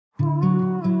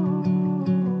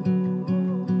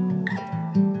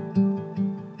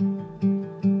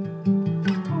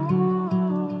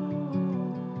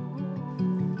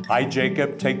I,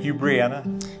 Jacob, take you, Brianna,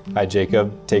 I,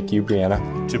 Jacob, take you,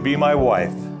 Brianna, to be my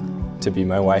wife, to be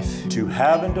my wife, to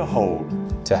have and to hold,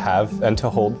 to have and to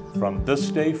hold, from this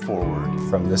day forward,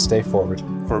 from this day forward,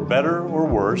 for better or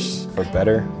worse, for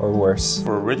better or worse,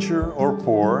 for richer or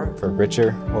poor, for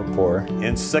richer or poor,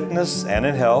 in sickness and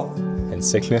in health, in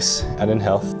sickness and in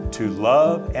health, to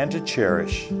love and to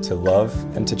cherish, to love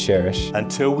and to cherish,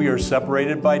 until we are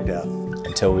separated by death.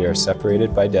 until we are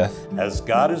separated by death. As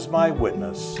God is my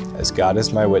witness, As God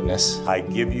is my witness, I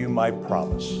give you my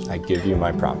promise. I give you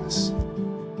my promise.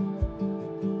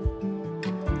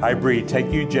 I, Bree, take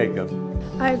you, Jacob,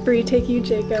 I, Bree, take you,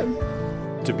 Jacob,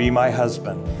 to be my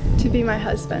husband, to be my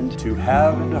husband, to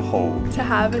have and to hold, to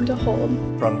have and to hold,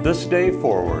 from this day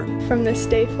forward, from this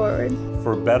day forward,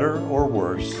 for better or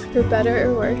worse, for better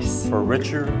or worse, for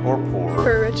richer or poor,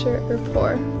 for richer or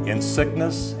poor, in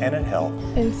sickness and in health,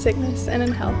 in sickness and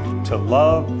in health, to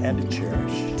love and to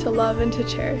cherish, to love and to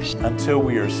cherish, until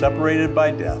we are separated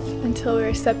by death. until we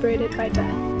are separated by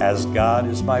death. As God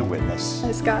is my witness,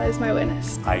 As God is my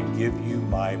witness, I give you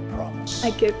my promise. I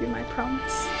give you my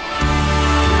promise.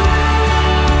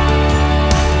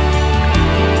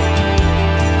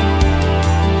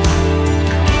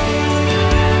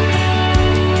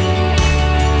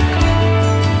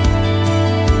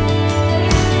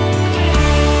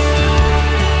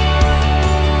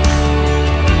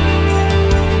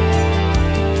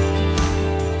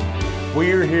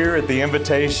 We are here at the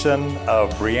invitation of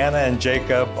Brianna and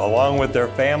Jacob, along with their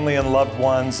family and loved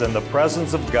ones, in the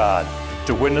presence of God,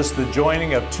 to witness the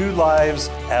joining of two lives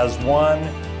as one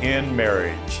in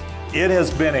marriage. It has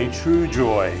been a true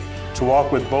joy to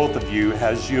walk with both of you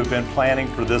as you have been planning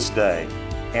for this day,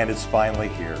 and it's finally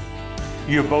here.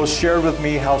 You have both shared with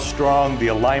me how strong the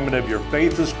alignment of your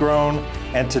faith has grown,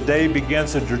 and today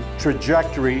begins a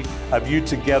trajectory of you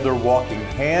together walking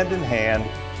hand in hand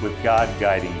with God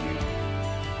guiding you.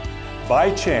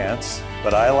 By chance,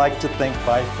 but I like to think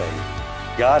by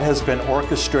faith, God has been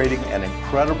orchestrating an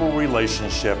incredible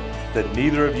relationship that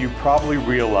neither of you probably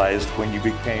realized when you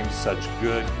became such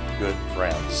good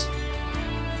friends.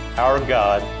 Our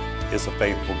God is a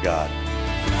faithful God.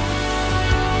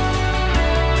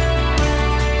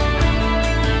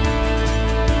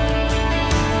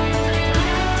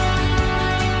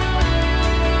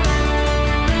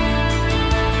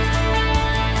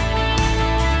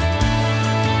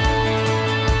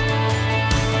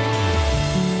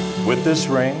 With this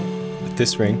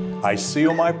ring, I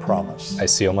seal my promise. I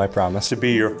seal my promise to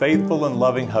be your faithful and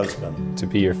loving husband. to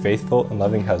be your faithful and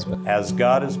loving husband. As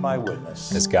God is my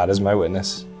witness. As God is my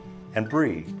witness. And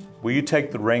Bree, will you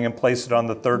take the ring and place it on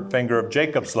the third finger of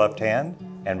Jacob's left hand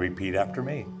and repeat after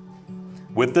me?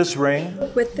 With this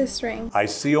ring, I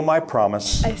seal my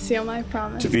promise. I seal my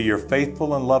promise to be your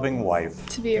faithful and loving wife.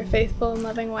 to be your faithful and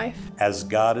loving wife. As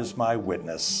God is my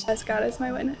witness. As God is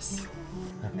my witness.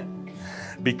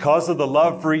 Because of the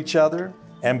love for each other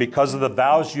and because of the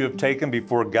vows you have taken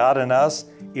before God and us,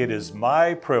 it is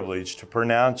my privilege to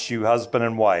pronounce you husband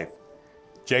and wife.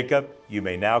 Jacob, you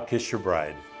may now kiss your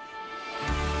bride.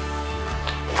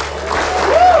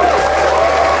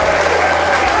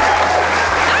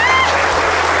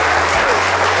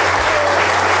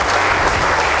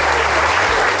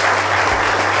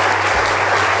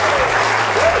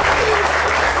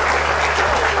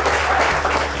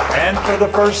 And for the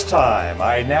first time,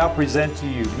 I now present to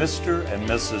you Mr. and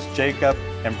Mrs. Jacob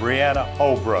and Brianna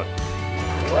Holbrook.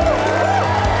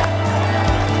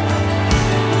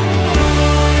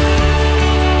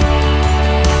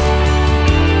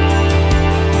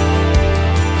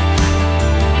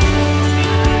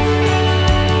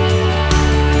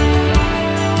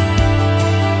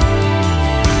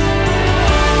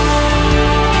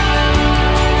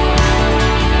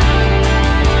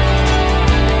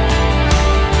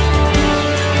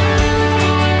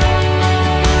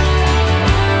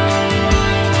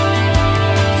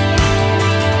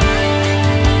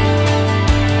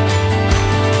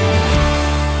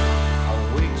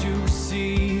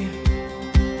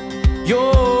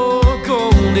 Your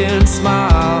golden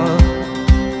smile,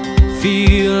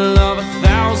 feel of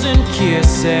 1,000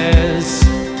 kisses.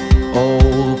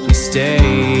 Oh, please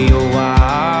stay a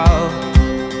while.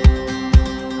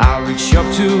 I'll reach up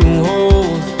to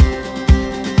hold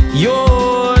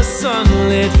your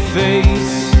sunlit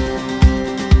face.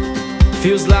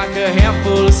 Feels like a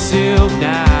handful of silk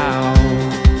now.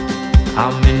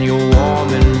 I'm in your warm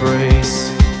embrace.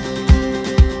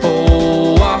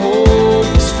 Oh, I hope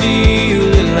this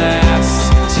feeling lasts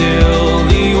till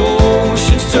the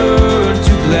oceans turn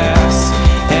to glass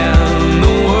and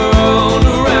the world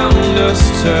around us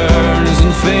turns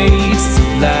and fades to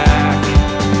black.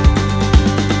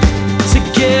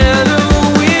 Together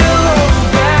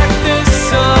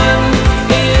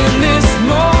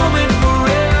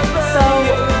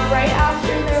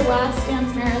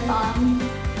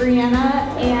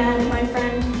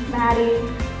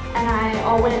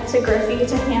went to Griffey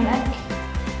to Hammock,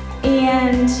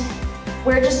 and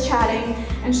we're just chatting,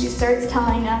 and she starts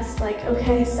telling us, like,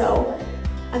 okay, so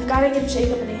I've got to give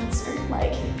Jacob an answer.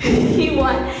 Like,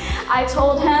 I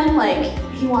told him, like,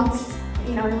 he wants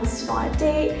to go on a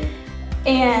date,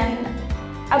 and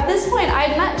at this point,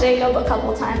 I'd met Jacob a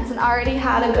couple times and already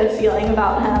had a good feeling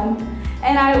about him.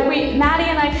 And Maddie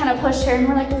and I kind of pushed her, and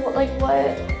we're like,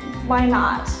 what? Why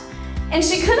not? And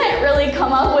she couldn't really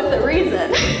come up with a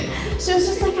reason. She was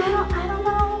just like, I don't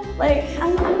know. Like,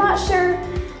 I'm not sure.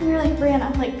 And we were like,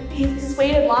 Brianna, like, he's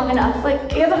waited long enough. Like,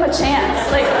 give him a chance.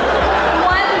 Like,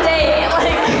 one day,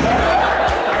 like,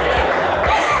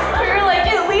 we were like,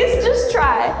 at least just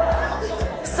try.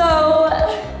 So,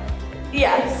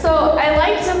 yeah, so I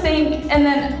like to think, and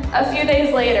then a few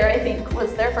days later, I think,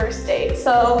 was their first date.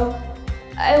 So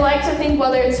I like to think,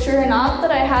 whether it's true or not,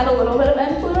 that I had a little bit of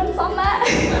influence on that,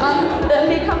 on them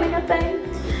becoming a thing.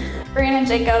 Brianna and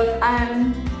Jacob,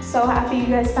 I'm so happy you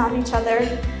guys found each other.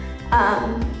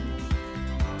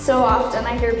 So often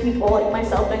I hear people, like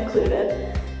myself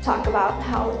included, talk about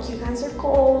how you guys are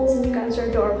goals and you guys are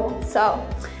adorable. So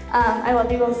I love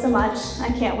you both so much. I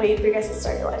can't wait for you guys to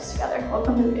start your lives together.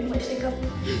 Welcome to the family, Jacob.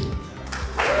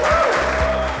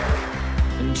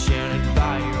 Enchanted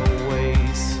by your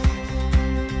ways,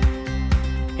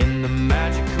 in the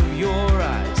magic of your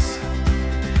eyes,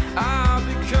 I've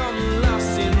become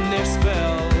lost in their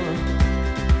spell.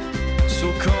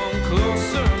 So come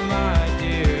closer, my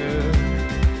dear,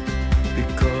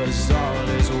 because all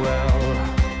is well.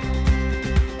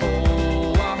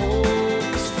 Oh, I hope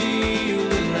this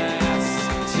feeling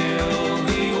lasts till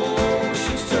the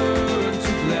oceans turn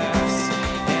to glass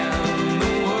and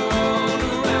the world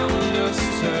around us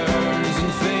turns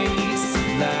and fades to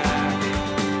black.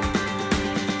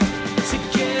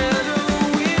 Together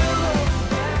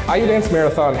we'll IU Dance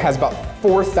Marathon has about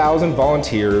 4,000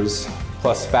 volunteers,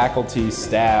 plus faculty,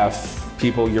 staff,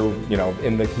 people you're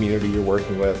in the community you're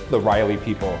working with, the Riley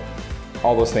people,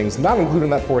 all those things, not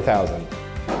including that 4,000.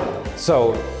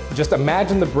 So just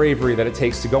imagine the bravery that it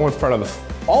takes to go in front of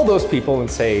all those people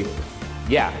and say,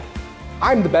 yeah,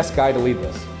 I'm the best guy to lead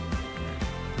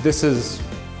this.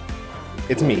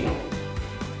 It's me.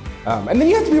 And then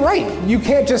you have to be right. You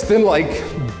can't just then like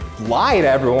lie to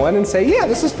everyone and say, yeah,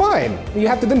 this is fine. You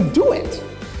have to then do it.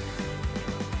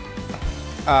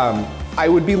 I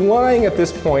would be lying at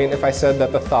this point if I said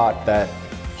that the thought that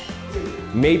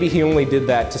maybe he only did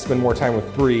that to spend more time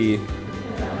with Bree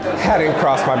hadn't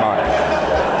crossed my mind.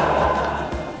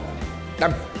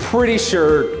 I'm pretty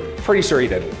sure he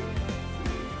didn't.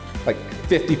 Like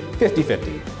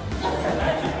 50-50.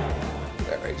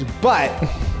 But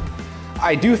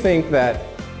I do think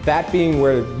that being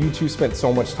where you two spent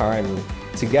so much time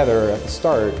together at the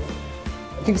start,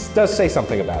 I think it does say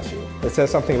something about you. It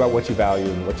says something about what you value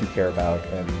and what you care about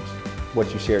and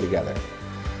what you share together.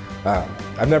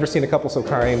 I've never seen a couple so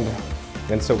kind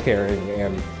and so caring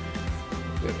and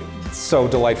so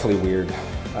delightfully weird.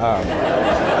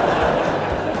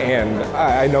 And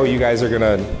I know you guys are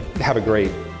gonna have a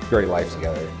great life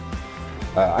together.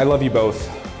 I love you both,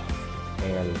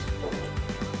 and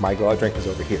my drink is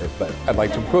over here, but I'd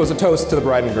like to propose a toast to the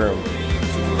bride and groom.